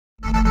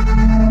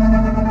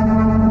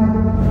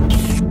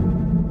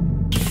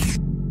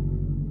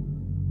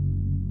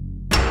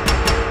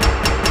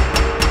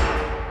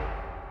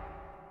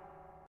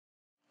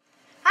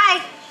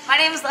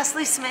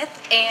Leslie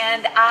Smith,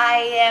 and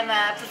I am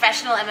a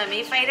professional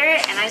MMA fighter,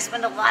 and I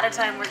spend a lot of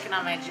time working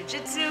on my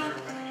jiu-jitsu.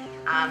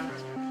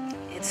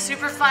 It's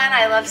super fun.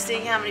 I love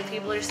seeing how many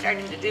people are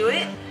starting to do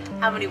it,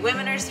 how many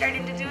women are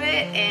starting to do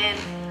it, and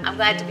I'm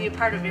glad to be a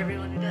part of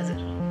everyone who does it.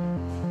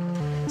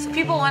 So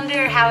people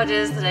wonder how it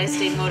is that I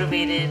stay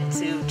motivated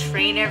to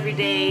train every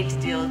day, to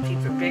deal with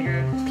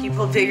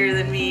people bigger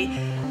than me,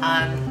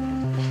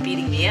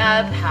 beating me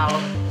up, how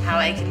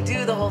I can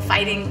do the whole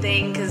fighting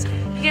thing, because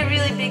you get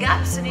really big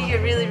ups and you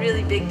get really,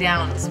 really big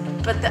downs.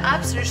 But the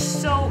ups are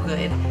so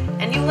good,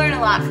 and you learn a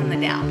lot from the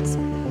downs.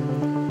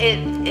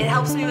 It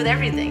helps me with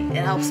everything.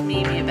 It helps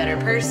me be a better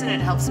person.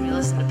 It helps me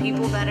listen to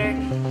people better.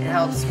 It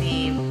helps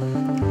me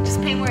just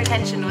pay more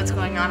attention to what's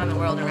going on in the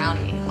world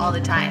around me all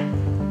the time.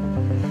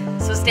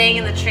 So staying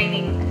in the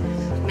training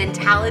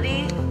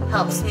mentality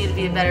helps me to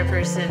be a better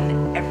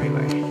person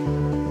everywhere.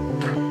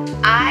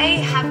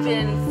 I have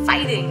been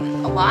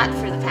fighting a lot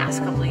for the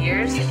past couple of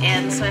years,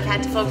 and so I've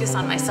had to focus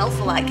on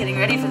myself a lot getting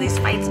ready for these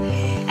fights,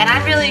 and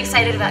I'm really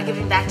excited about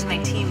giving back to my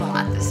team a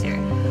lot this year.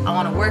 I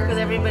want to work with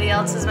everybody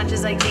else as much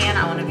as I can.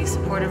 I want to be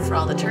supportive for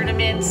all the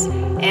tournaments,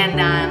 and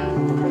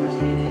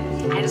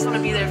I just want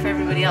to be there for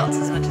everybody else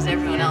as much as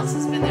everyone else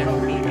has been there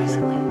for me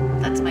recently.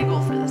 That's my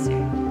goal for this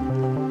year.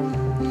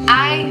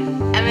 I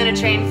am going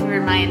to train for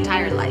my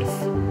entire life.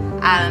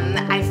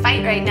 I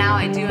fight right now,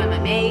 I do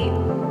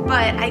MMA,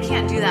 but I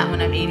can't do that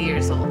when I'm 80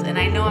 years old. And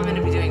I know I'm going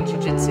to be doing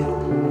jiu-jitsu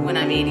when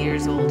I'm 80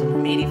 years old, when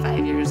I'm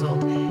 85 years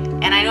old.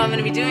 And I know I'm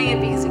going to be doing it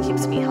because it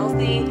keeps me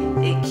healthy,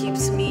 it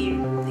keeps me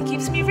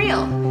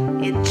real.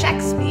 It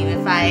checks me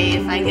if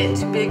I get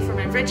too big for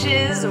my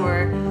britches,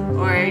 or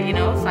you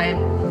know, if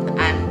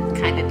I'm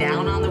kind of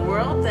down on the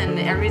world, then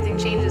everything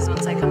changes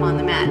once I come on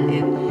the mat.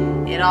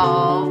 It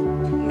all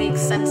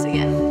makes sense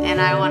again. And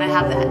I want to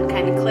have that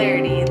kind of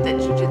clarity that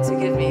jiu-jitsu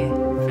gives me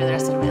for the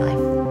rest of my life.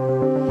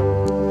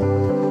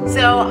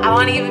 So I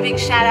want to give a big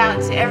shout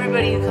out to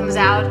everybody who comes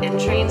out and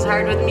trains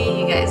hard with me.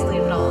 You guys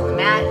leave it all on the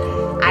mat.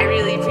 I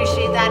really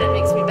appreciate that. It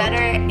makes me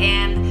better,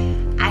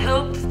 and I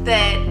hope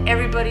that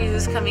everybody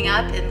who's coming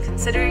up and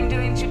considering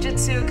doing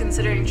jiu-jitsu,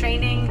 considering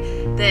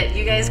training, that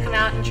you guys come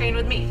out and train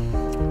with me.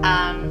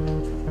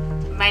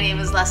 My name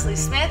is Leslie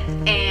Smith,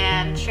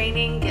 and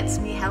training gets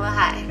me hella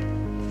high.